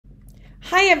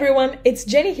Hi everyone, it's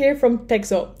Jenny here from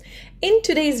TexAu's. In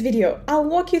today's video, I'll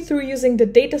walk you through using the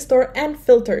data store and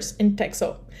filters in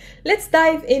TexAu's. Let's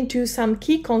dive into some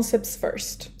key concepts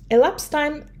first. Elapsed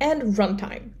time and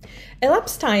runtime.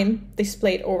 Elapsed time,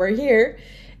 displayed over here,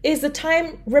 is the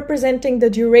time representing the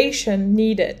duration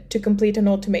needed to complete an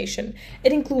automation.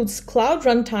 It includes cloud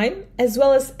runtime as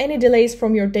well as any delays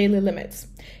from your daily limits.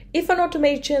 If an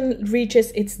automation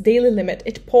reaches its daily limit,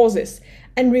 it pauses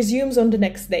and resumes on the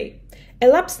next day.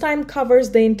 Elapsed time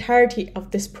covers the entirety of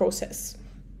this process.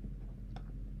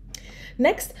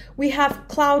 Next, we have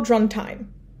cloud runtime.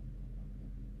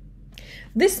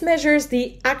 This measures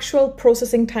the actual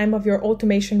processing time of your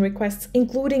automation requests,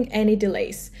 including any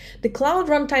delays. The cloud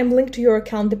runtime linked to your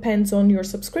account depends on your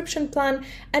subscription plan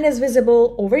and is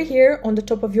visible over here on the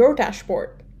top of your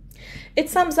dashboard. It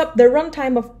sums up the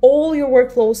runtime of all your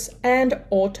workflows and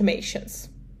automations.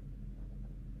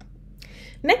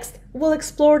 Next, we'll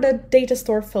explore the data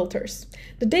store filters.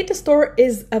 The data store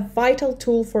is a vital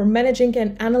tool for managing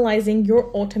and analyzing your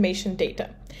automation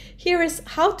data. Here is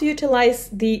how to utilize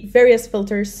the various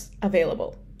filters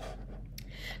available.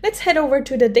 Let's head over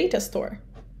to the data store.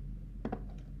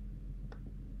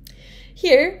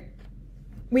 Here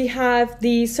we have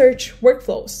the search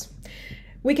workflows.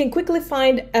 We can quickly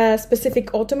find a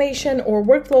specific automation or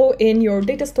workflow in your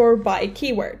data store by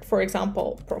keyword, for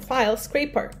example, profile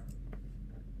scraper.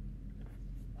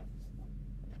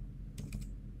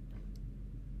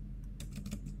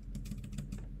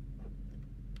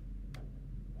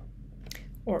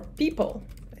 Or people.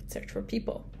 Let's search for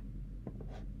people.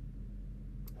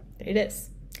 There it is.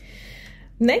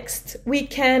 Next, we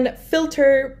can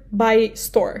filter by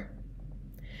store.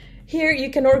 Here you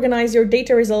can organize your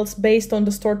data results based on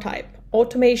the store type,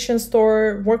 automation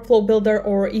store, workflow builder,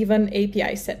 or even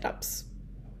API setups.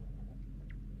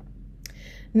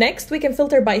 Next, we can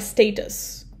filter by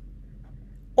status.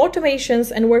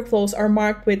 Automations and workflows are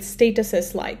marked with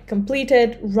statuses like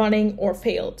completed, running, or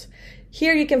failed.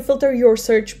 Here you can filter your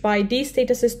search by these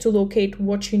statuses to locate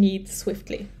what you need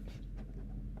swiftly.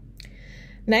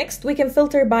 Next, we can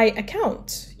filter by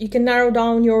account. You can narrow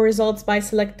down your results by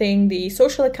selecting the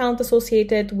social account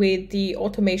associated with the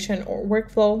automation or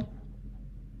workflow.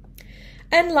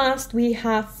 And last, we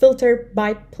have filter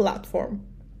by platform.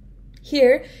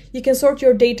 Here, you can sort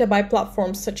your data by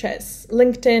platforms such as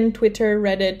LinkedIn, Twitter,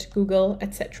 Reddit, Google,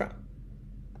 etc.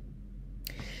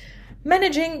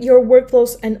 Managing your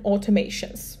workflows and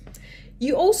automations.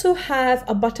 You also have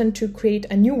a button to create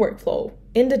a new workflow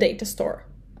in the data store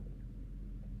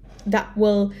that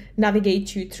will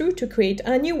navigate you through to create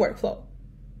a new workflow.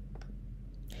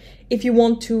 If you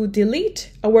want to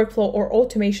delete a workflow or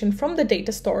automation from the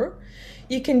data store,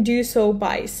 you can do so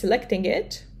by selecting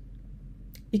it.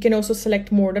 You can also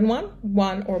select more than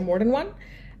one or more than one,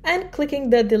 and clicking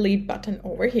the delete button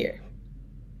over here.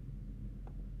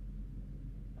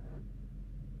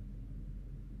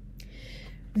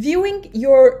 Viewing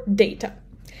your data.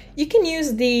 You can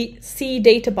use the See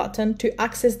Data button to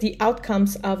access the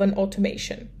outcomes of an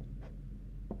automation.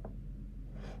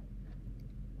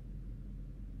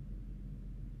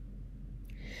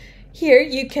 Here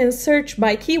you can search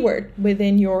by keyword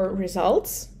within your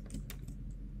results,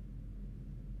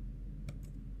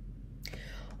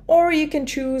 or you can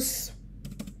choose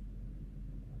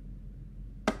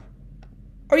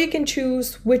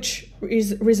which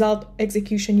result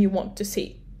execution you want to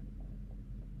see.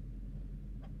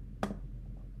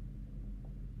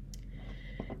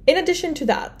 In addition to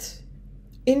that,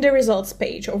 in the results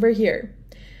page over here,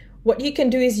 what you can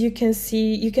do is you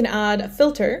can add a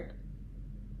filter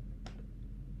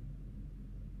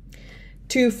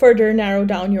to further narrow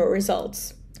down your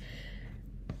results.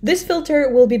 This filter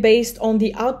will be based on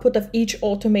the output of each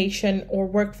automation or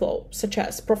workflow, such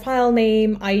as profile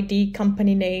name, ID,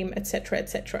 company name, etc.,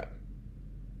 etc.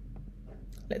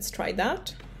 Let's try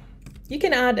that. You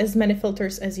can add as many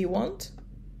filters as you want.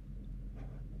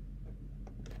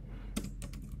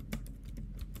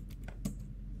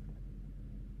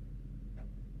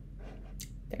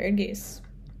 There it is.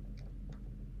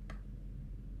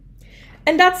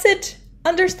 And that's it.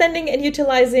 Understanding and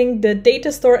utilizing the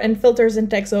data store and filters in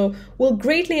TexAu's will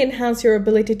greatly enhance your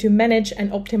ability to manage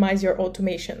and optimize your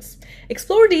automations.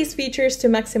 Explore these features to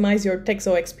maximize your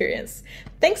TexAu's experience.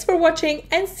 Thanks for watching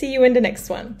and see you in the next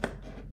one.